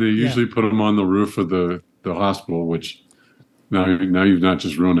idea. And they usually put them on the roof of the hospital, which now you've not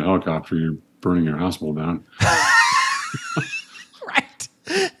just ruined a helicopter, you're burning your hospital down. Right.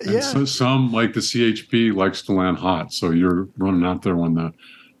 And so some, like the CHP, likes to land hot. So you're running out there when the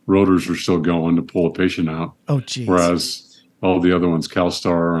rotors are still going to pull a patient out. Oh, geez. Whereas all the other ones,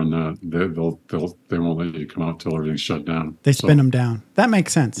 CalStar, and they won't let you come out till everything's shut down. They spin them down. That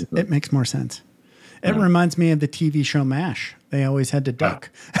makes sense. It makes more sense. It reminds me of the TV show MASH. They always had to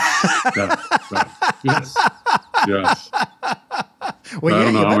duck. Yes. Well, I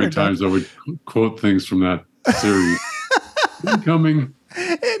don't know how many times I would quote things from that series. Incoming.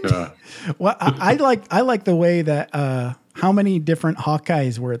 Well, I like the way that how many different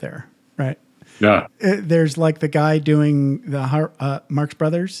Hawkeyes were there, right? Yeah. There's like the guy doing the Marx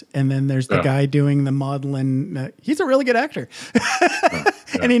Brothers, and then there's the guy doing the Maudlin. He's a really good actor,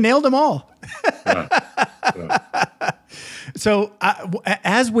 and he nailed them all. So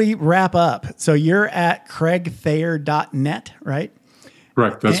as we wrap up, so you're at CraigThayer.net, right?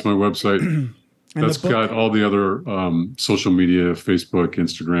 Correct. That's my website. That's got all the other social media, Facebook,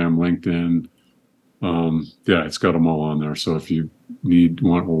 Instagram, LinkedIn. It's got them all on there. So if you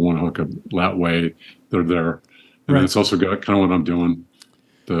want to hook up that way, they're there. And then it's also got kind of what I'm doing,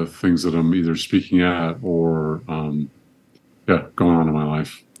 the things that I'm either speaking at or going on in my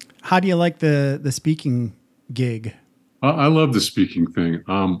life. How do you like the speaking gig? I love the speaking thing.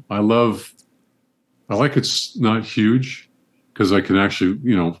 I like it's not huge because I can actually,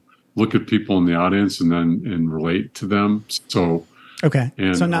 look at people in the audience and relate to them. So okay,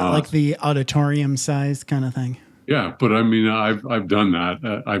 so not like the auditorium size kind of thing. Yeah, but I mean, I've done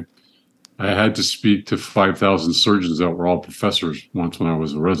that. I had to speak to 5,000 surgeons that were all professors once when I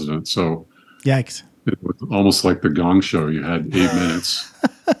was a resident. So yikes! It was almost like the Gong Show. You had 8 minutes,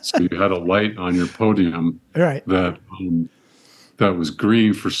 so you had a light on your podium that was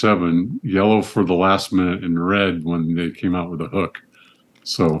green for 7, yellow for the last minute, and red when they came out with a hook.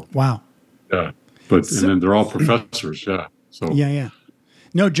 So wow, yeah, and then they're all professors. Yeah, so yeah,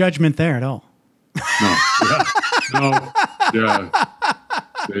 no judgment there at all.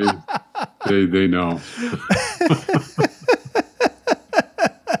 They know.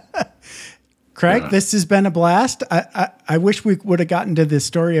 Craig, this has been a blast. I wish we would have gotten to this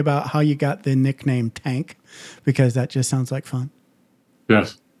story about how you got the nickname Tank, because that just sounds like fun.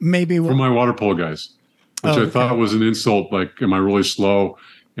 Yes. Maybe for my water polo guys, which I thought was an insult. Like, am I really slow?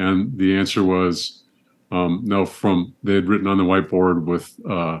 And the answer was no. They had written on the whiteboard with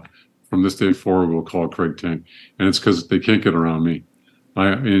from this day forward, we'll call Craig Tank, and it's because they can't get around me.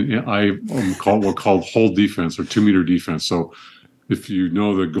 I called hold defense or 2 meter defense. So if you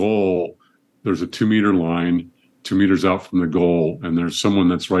know the goal, there's a 2 meter line, 2 meters out from the goal, and there's someone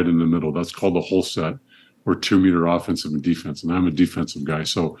that's right in the middle. That's called the whole set, or 2 meter offensive and defense. And I'm a defensive guy,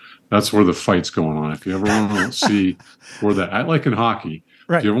 so that's where the fight's going on. If you ever want to see where like in hockey,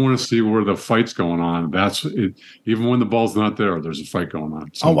 if you ever want to see where the fight's going on, that's it. Even when the ball's not there, there's a fight going on.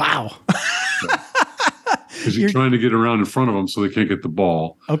 So, oh wow! Because you're trying to get around in front of them so they can't get the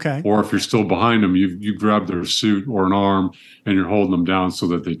ball. Okay. Or if you're still behind them, you grab their suit or an arm and you're holding them down so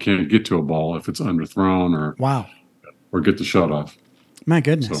that they can't get to a ball if it's underthrown or get the shot off. My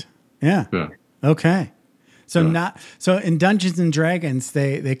goodness. So, yeah. Okay. So in Dungeons and Dragons,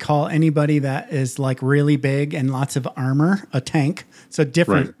 they call anybody that is like really big and lots of armor a tank. So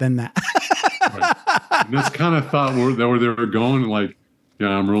different than that. And that's kind of thought where they were going. Like,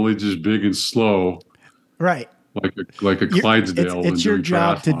 I'm really just big and slow. Right. Like a Clydesdale. It's your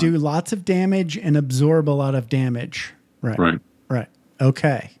job to do lots of damage and absorb a lot of damage. Right.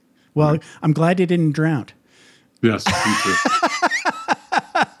 Okay. Well, I'm glad you didn't drown. Yes, me too.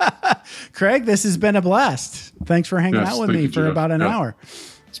 Craig, this has been a blast. Thanks for hanging out with me for about an hour.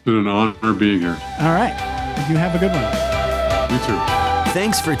 It's been an honor being here. All right. You have a good one. You too.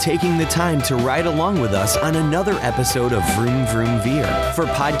 Thanks for taking the time to ride along with us on another episode of Vroom Vroom Veer. For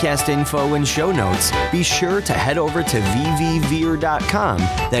podcast info and show notes, be sure to head over to vvveer.com.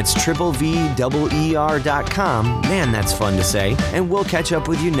 That's VVER.com. Man, that's fun to say. And we'll catch up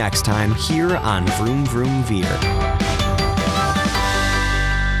with you next time here on Vroom Vroom Veer.